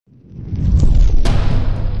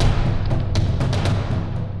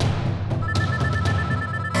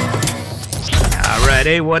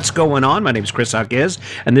Friday. What's going on? My name is Chris Hawkes,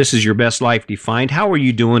 and this is Your Best Life Defined. How are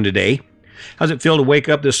you doing today? How's it feel to wake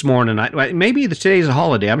up this morning? Maybe today's a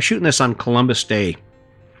holiday. I'm shooting this on Columbus Day,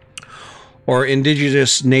 or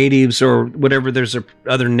Indigenous Natives, or whatever. There's a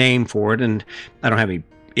other name for it, and I don't have any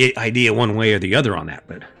idea one way or the other on that.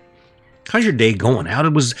 But how's your day going?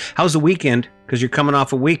 How's the weekend? Because you're coming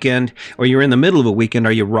off a weekend, or you're in the middle of a weekend.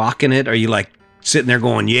 Are you rocking it? Are you like sitting there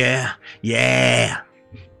going, yeah?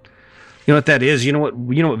 You know what that is? You know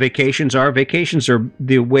what vacations are? Vacations are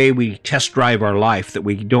the way we test drive our life that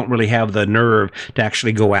we don't really have the nerve to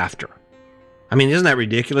actually go after. I mean, isn't that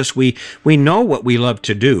ridiculous? We know what we love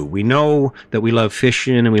to do. We know that we love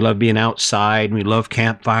fishing, and we love being outside, and we love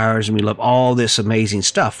campfires, and we love all this amazing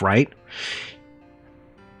stuff, right?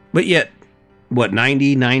 But yet,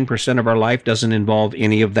 99% of our life doesn't involve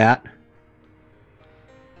any of that?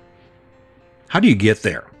 How do you get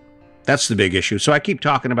there? That's the big issue. So I keep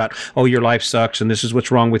talking about, oh, your life sucks and this is what's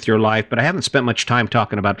wrong with your life, but I haven't spent much time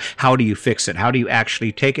talking about how do you fix it? How do you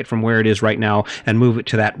actually take it from where it is right now and move it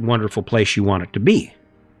to that wonderful place you want it to be?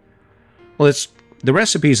 Well, the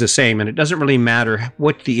recipe is the same, and it doesn't really matter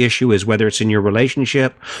what the issue is, whether it's in your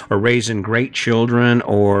relationship or raising great children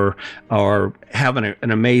or having an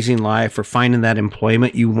amazing life or finding that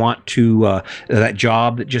employment you want to, that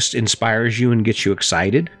job that just inspires you and gets you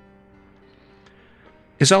excited.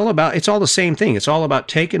 It's all the same thing. It's all about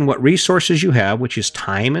taking what resources you have, which is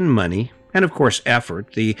time and money, and of course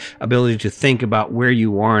effort, the ability to think about where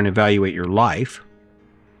you are and evaluate your life.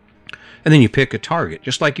 And then you pick a target,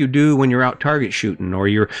 just like you do when you're out target shooting or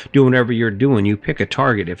you're doing whatever you're doing. You pick a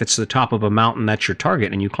target. If it's the top of a mountain, that's your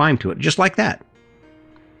target, and you climb to it, just like that.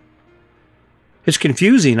 It's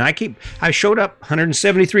confusing. I showed up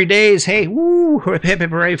 173 days. Hey, woo, hip,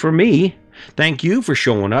 hip, hooray for me. Thank you for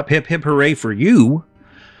showing up. Hip, hip, hooray for you.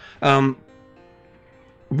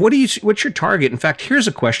 What's your target? In fact, here's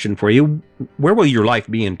a question for you. Where will your life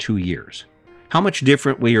be in 2 years? How much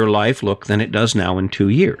different will your life look than it does now in 2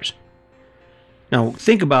 years? Now,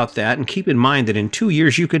 think about that and keep in mind that in 2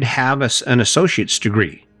 years, you could have an associate's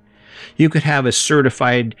degree. You could have a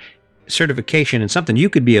certification in something.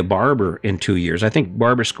 You could be a barber in 2 years. I think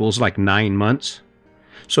barber school is like 9 months.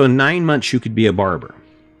 So in 9 months, you could be a barber.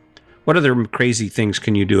 What other crazy things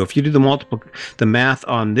can you do? If you do the math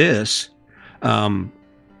on this, 9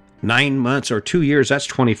 months or 2 years, that's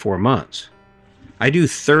 24 months. I do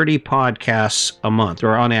 30 podcasts a month,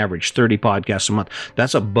 or on average 30 podcasts a month.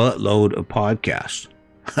 That's a buttload of podcasts.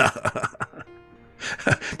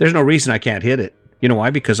 There's no reason I can't hit it. You know why?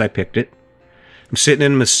 Because I picked it. I'm sitting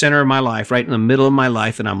in the center of my life, right in the middle of my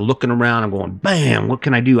life, and I'm looking around. I'm going, bam, what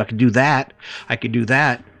can I do? I could do that. I could do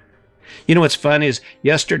that. You know what's fun is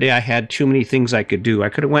yesterday I had too many things I could do. I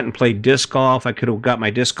could have went and played disc golf. I could have got my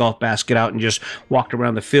disc golf basket out and just walked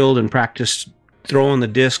around the field and practiced throwing the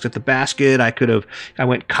discs at the basket. I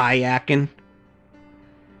went kayaking.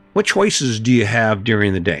 What choices do you have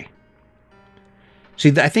during the day?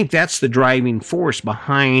 See, I think that's the driving force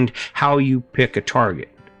behind how you pick a target.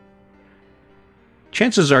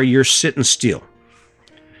 Chances are you're sitting still.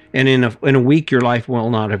 And in a week, your life will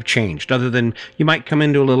not have changed, other than you might come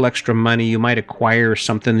into a little extra money, you might acquire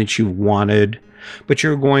something that you wanted, but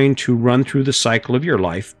you're going to run through the cycle of your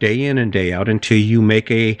life day in and day out until you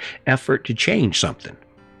make a effort to change something.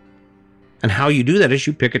 And how you do that is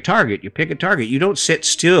you pick a target. You pick a target. You don't sit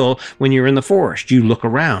still when you're in the forest. You look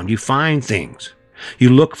around. You find things. You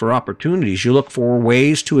look for opportunities. You look for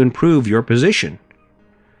ways to improve your position.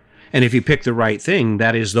 And if you pick the right thing,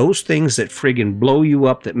 that is those things that friggin' blow you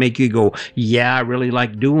up, that make you go, yeah, I really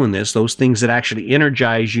like doing this. Those things that actually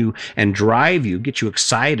energize you and drive you, get you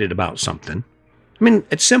excited about something. I mean,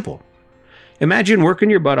 it's simple. Imagine working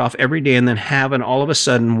your butt off every day and then having all of a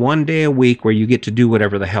sudden 1 day a week where you get to do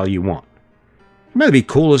whatever the hell you want. It might be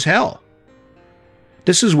cool as hell.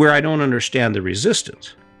 This is where I don't understand the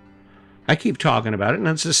resistance. I keep talking about it, and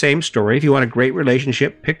it's the same story. If you want a great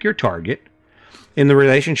relationship, pick your target. In the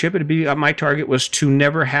relationship, my target was to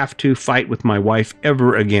never have to fight with my wife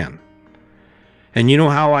ever again. And you know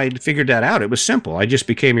how I figured that out? It was simple. I just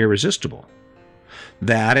became irresistible.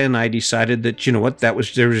 That, and I decided that, you know what, there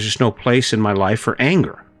was just no place in my life for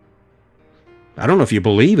anger. I don't know if you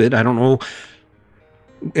believe it. I don't know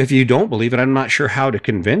if you don't believe it. I'm not sure how to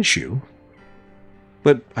convince you.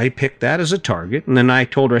 But I picked that as a target, and then I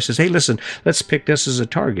told her, I says, hey, listen, let's pick this as a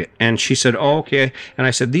target. And she said, oh, okay. And I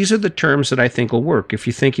said, these are the terms that I think will work. If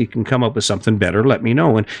you think you can come up with something better, let me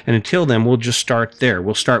know. And until then, we'll just start there.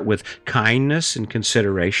 We'll start with kindness and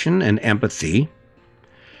consideration and empathy.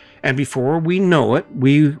 And before we know it,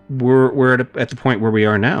 we're at the point where we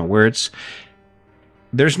are now, where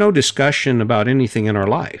there's no discussion about anything in our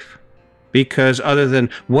life. Because other than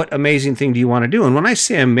what amazing thing do you want to do? And when I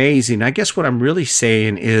say amazing, I guess what I'm really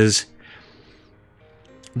saying is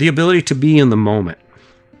the ability to be in the moment.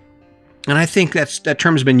 And I think that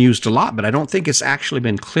term's been used a lot, but I don't think it's actually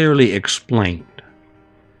been clearly explained.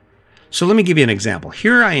 So let me give you an example.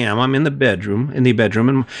 Here I am. I'm in the bedroom,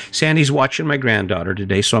 and Sandy's watching my granddaughter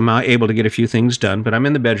today, so I'm not able to get a few things done, but I'm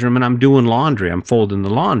in the bedroom and I'm doing laundry. I'm folding the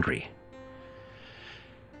laundry.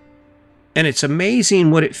 And it's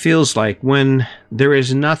amazing what it feels like when there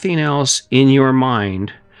is nothing else in your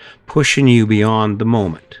mind pushing you beyond the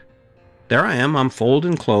moment. There I am. I'm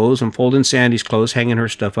folding clothes. I'm folding Sandy's clothes, hanging her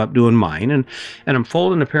stuff up, doing mine. And I'm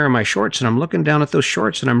folding a pair of my shorts, and I'm looking down at those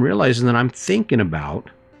shorts, and I'm realizing that I'm thinking about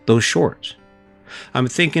those shorts. I'm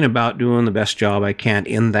thinking about doing the best job I can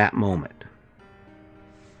in that moment.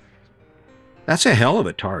 That's a hell of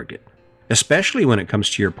a target, especially when it comes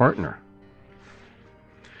to your partner.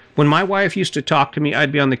 When my wife used to talk to me,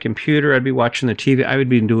 I'd be on the computer, I'd be watching the TV, I would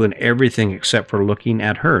be doing everything except for looking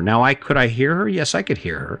at her. Now, could I hear her? Yes, I could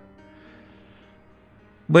hear her.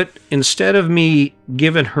 But instead of me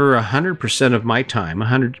giving her 100% of my time,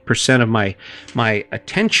 100% of my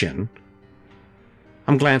attention,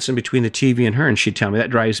 I'm glancing between the TV and her, and she'd tell me, that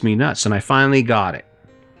drives me nuts. And I finally got it.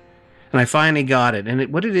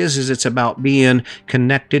 And what it is it's about being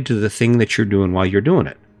connected to the thing that you're doing while you're doing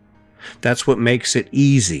it. That's what makes it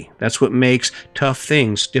easy. That's what makes tough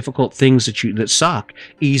things, difficult things that suck,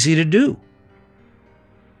 easy to do.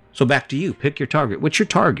 So back to you. Pick your target. What's your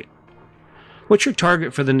target? What's your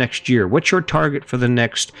target for the next year? What's your target for the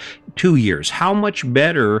next 2 years? How much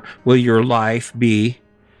better will your life be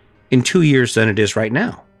in 2 years than it is right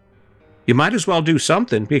now? You might as well do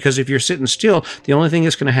something, because if you're sitting still, the only thing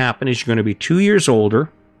that's going to happen is you're going to be 2 years older,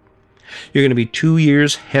 you're going to be 2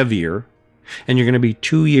 years heavier, and you're going to be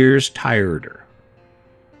 2 years tireder.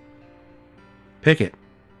 Pick it.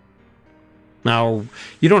 Now,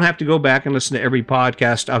 you don't have to go back and listen to every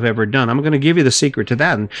podcast I've ever done. I'm going to give you the secret to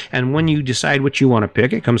that. And when you decide what you want to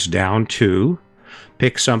pick, it comes down to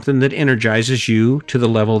pick something that energizes you to the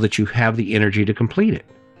level that you have the energy to complete it.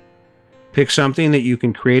 Pick something that you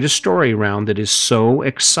can create a story around that is so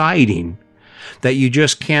exciting that you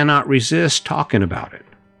just cannot resist talking about it.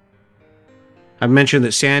 I've mentioned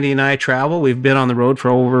that Sandy and I travel. We've been on the road for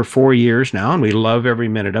over 4 years now, and we love every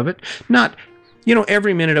minute of it. Not,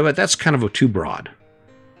 every minute of it, that's kind of too broad.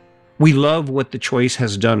 We love what the choice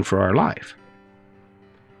has done for our life.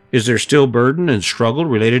 Is there still burden and struggle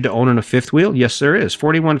related to owning a fifth wheel? Yes, there is.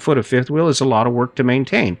 41 foot of fifth wheel is a lot of work to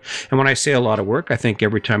maintain. And when I say a lot of work, I think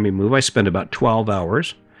every time we move, I spend about 12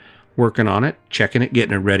 hours working on it, checking it,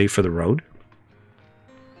 getting it ready for the road.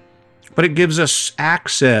 But it gives us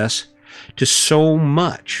access to so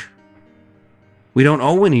much. We don't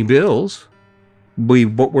owe any bills.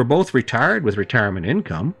 We're both retired with retirement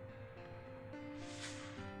income.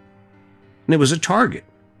 And it was a target.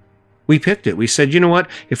 We picked it. We said, you know what?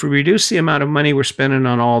 If we reduce the amount of money we're spending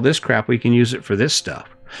on all this crap, we can use it for this stuff.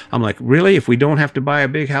 I'm like, really? If we don't have to buy a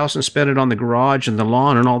big house and spend it on the garage and the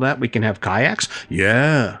lawn and all that, we can have kayaks?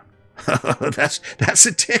 Yeah. That's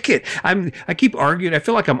a ticket. I keep arguing. I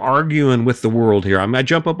feel like I'm arguing with the world here. I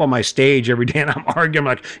jump up on my stage every day and I'm arguing.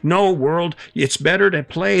 I'm like, no, world, it's better to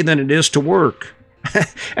play than it is to work.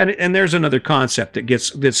 and there's another concept that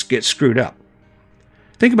gets screwed up.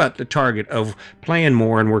 Think about the target of playing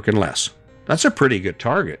more and working less. That's a pretty good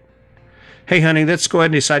target. Hey, honey, let's go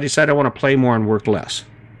ahead and decide I want to play more and work less.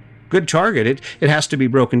 Good target. It has to be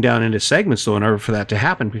broken down into segments, though, in order for that to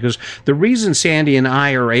happen, because the reason Sandy and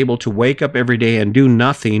I are able to wake up every day and do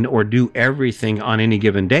nothing or do everything on any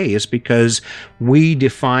given day is because we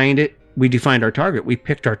defined it. We defined our target. We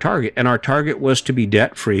picked our target, and our target was to be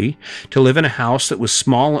debt-free, to live in a house that was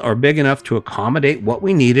small or big enough to accommodate what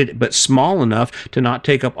we needed, but small enough to not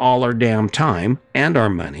take up all our damn time and our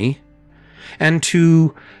money, and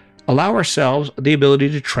to allow ourselves the ability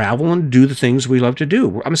to travel and do the things we love to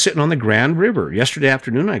do. I'm sitting on the Grand River. Yesterday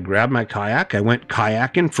afternoon, I grabbed my kayak. I went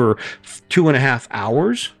kayaking for 2.5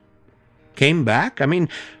 hours, came back.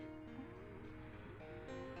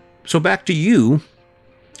 So back to you.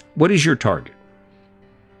 What is your target?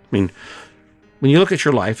 When you look at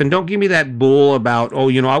your life, and don't give me that bull about,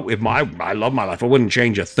 I love my life, I wouldn't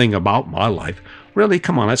change a thing about my life. Really,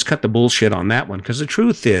 come on, let's cut the bullshit on that one, because the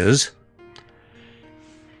truth is,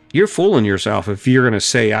 you're fooling yourself if you're going to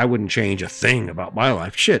say, I wouldn't change a thing about my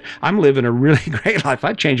life. Shit, I'm living a really great life.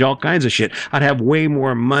 I'd change all kinds of shit. I'd have way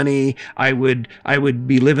more money. I would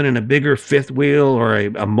be living in a bigger fifth wheel or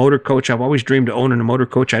a motor coach. I've always dreamed of owning a motor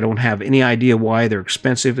coach. I don't have any idea why. They're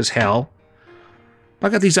expensive as hell. I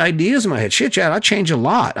got these ideas in my head. Shit, Chad, I'd change a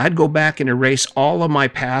lot. I'd go back and erase all of my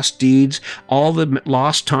past deeds, all the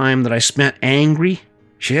lost time that I spent angry.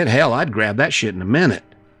 Shit, hell, I'd grab that shit in a minute.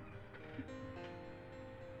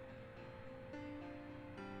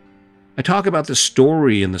 I talk about the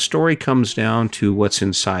story, and the story comes down to what's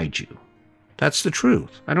inside you. That's the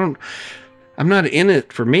truth. I'm not in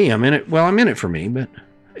it for me. I'm in it for me, but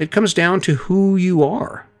it comes down to who you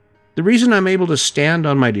are. The reason I'm able to stand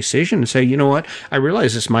on my decision and say, you know what, I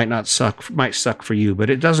realize this might suck for you, but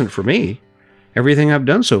it doesn't for me. Everything I've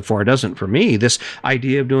done so far doesn't for me. This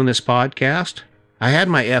idea of doing this podcast, I had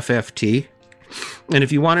my FFT. And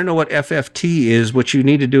if you want to know what FFT is, what you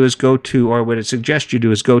need to do is go to, or what I suggest you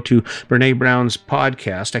do is go to Brene Brown's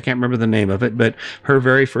podcast. I can't remember the name of it, but her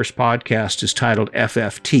very first podcast is titled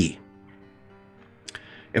FFT.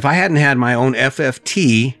 If I hadn't had my own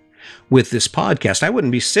FFT with this podcast, I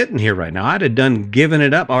wouldn't be sitting here right now. I'd have given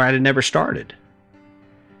it up, or I'd have never started.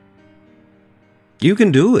 You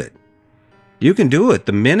can do it. You can do it.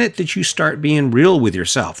 The minute that you start being real with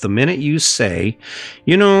yourself, the minute you say,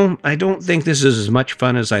 you know, I don't think this is as much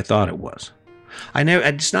fun as I thought it was.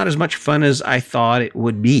 It's not as much fun as I thought it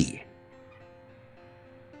would be.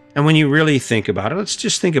 And when you really think about it, let's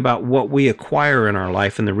just think about what we acquire in our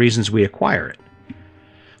life and the reasons we acquire it.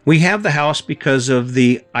 We have the house because of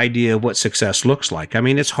the idea of what success looks like. I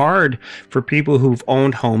mean, it's hard for people who've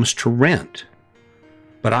owned homes to rent.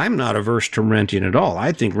 But I'm not averse to renting at all.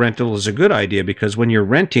 I think rental is a good idea because when you're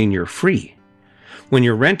renting, you're free. When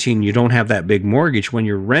you're renting, you don't have that big mortgage. When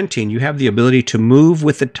you're renting, you have the ability to move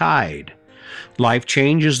with the tide. Life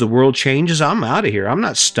changes, the world changes. I'm out of here. I'm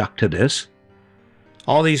not stuck to this.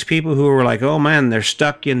 All these people who are like, oh man, they're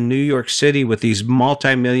stuck in New York City with these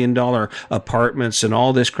multi-million-dollar apartments and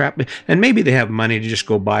all this crap. And maybe they have money to just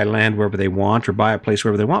go buy land wherever they want or buy a place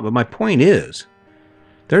wherever they want. But my point is,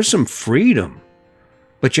 there's some freedom.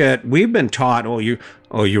 But yet we've been taught,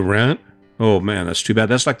 you rent? Oh man, that's too bad.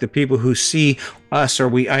 That's like the people who see us,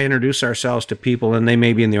 or I introduce ourselves to people and they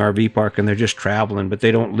may be in the RV park and they're just traveling, but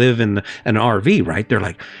they don't live in an RV, right? They're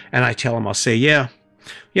like, and I tell them, I'll say, yeah,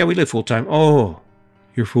 we live full time. Oh,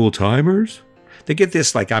 you're full timers? They get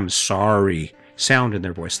this like, I'm sorry sound in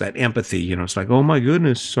their voice, that empathy, it's like, oh my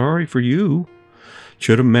goodness, sorry for you.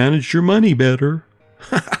 Should have managed your money better.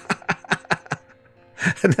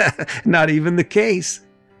 Not even the case.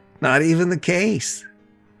 Not even the case.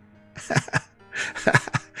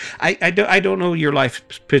 I don't know your life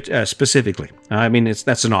specifically. I mean,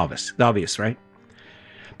 that's obvious, right?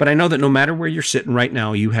 But I know that no matter where you're sitting right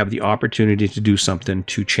now, you have the opportunity to do something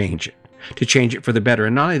to change it for the better.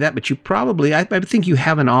 And not only that, but you probably, I think you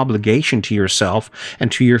have an obligation to yourself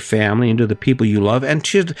and to your family and to the people you love and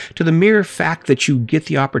to the mere fact that you get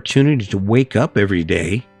the opportunity to wake up every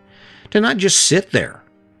day, to not just sit there.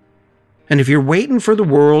 And if you're waiting for the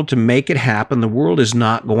world to make it happen, the world is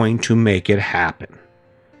not going to make it happen.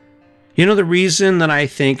 The reason that I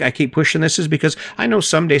think I keep pushing this is because I know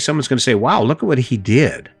someday someone's going to say, wow, look at what he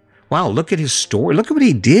did. Wow, look at his story. Look at what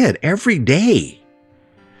he did every day.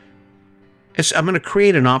 I'm going to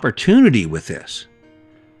create an opportunity with this.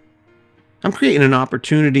 I'm creating an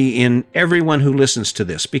opportunity in everyone who listens to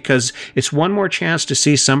this because it's one more chance to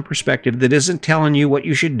see some perspective that isn't telling you what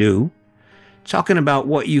you should do. Talking about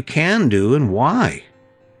what you can do and why.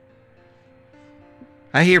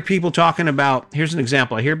 I hear people talking about, here's an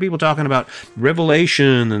example. I hear people talking about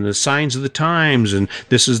Revelation and the signs of the times and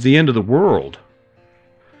this is the end of the world.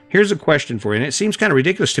 Here's a question for you, and it seems kind of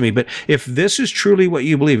ridiculous to me, but if this is truly what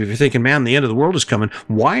you believe, if you're thinking, man, the end of the world is coming,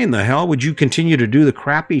 why in the hell would you continue to do the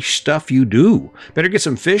crappy stuff you do? Better get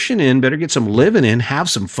some fishing in, better get some living in, have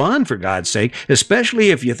some fun, for God's sake,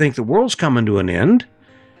 especially if you think the world's coming to an end.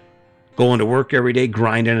 Going to work every day,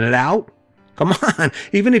 grinding it out. Come on,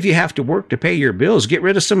 even if you have to work to pay your bills, get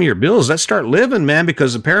rid of some of your bills. Let's start living, man,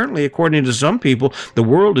 because apparently, according to some people, the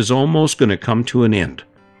world is almost going to come to an end.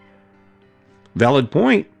 Valid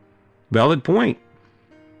point. Valid point.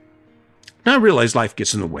 Now I realize life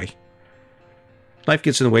gets in the way. Life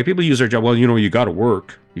gets in the way. People use their job. Well, you got to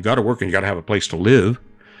work. You got to work and you got to have a place to live.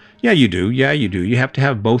 Yeah, you do. Yeah, you do. You have to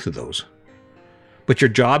have both of those. But your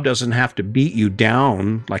job doesn't have to beat you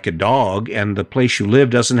down like a dog, and the place you live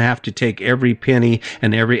doesn't have to take every penny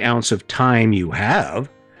and every ounce of time you have.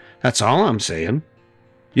 That's all I'm saying.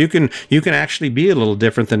 You can actually be a little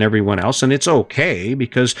different than everyone else, and it's okay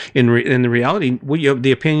because in the reality,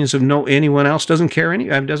 the opinions of anyone else doesn't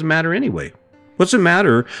matter anyway. What's it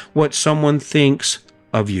matter what someone thinks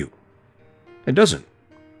of you? It doesn't.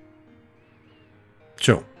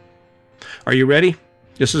 So, are you ready?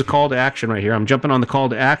 This is a call to action right here. I'm jumping on the call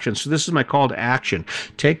to action. So this is my call to action.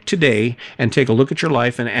 Take today and take a look at your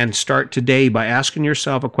life and start today by asking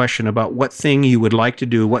yourself a question about what thing you would like to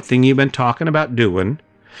do, what thing you've been talking about doing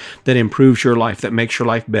that improves your life, that makes your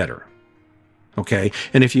life better. Okay.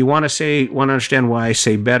 And if you want to understand why I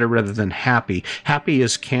say better rather than happy, happy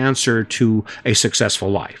is cancer to a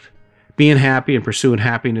successful life. Being happy and pursuing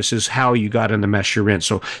happiness is how you got in the mess you're in.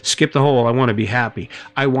 So skip the whole, I want to be happy.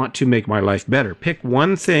 I want to make my life better. Pick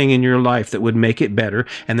one thing in your life that would make it better,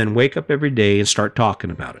 and then wake up every day and start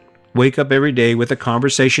talking about it. Wake up every day with a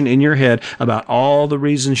conversation in your head about all the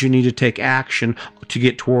reasons you need to take action to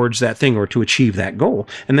get towards that thing or to achieve that goal,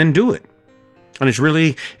 and then do it. And it's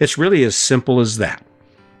really as simple as that.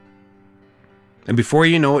 And before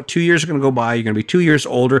you know it, 2 years are going to go by, you're going to be 2 years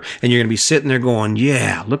older, and you're going to be sitting there going,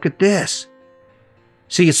 yeah, look at this.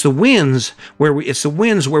 See, it's the wins where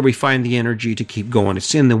we find the energy to keep going.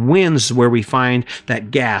 It's in the wins where we find that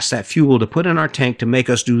gas, that fuel to put in our tank to make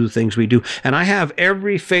us do the things we do. And I have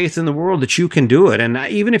every faith in the world that you can do it. And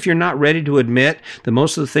even if you're not ready to admit that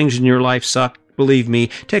most of the things in your life suck, believe me,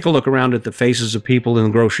 take a look around at the faces of people in the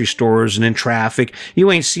grocery stores and in traffic. You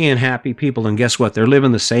ain't seeing happy people, and guess what? They're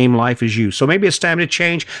living the same life as you. So maybe it's time to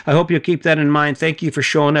change. I hope you'll keep that in mind. Thank you for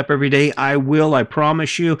showing up every day. I will, I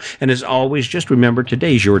promise you. And as always, just remember,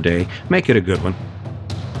 today's your day. Make it a good one.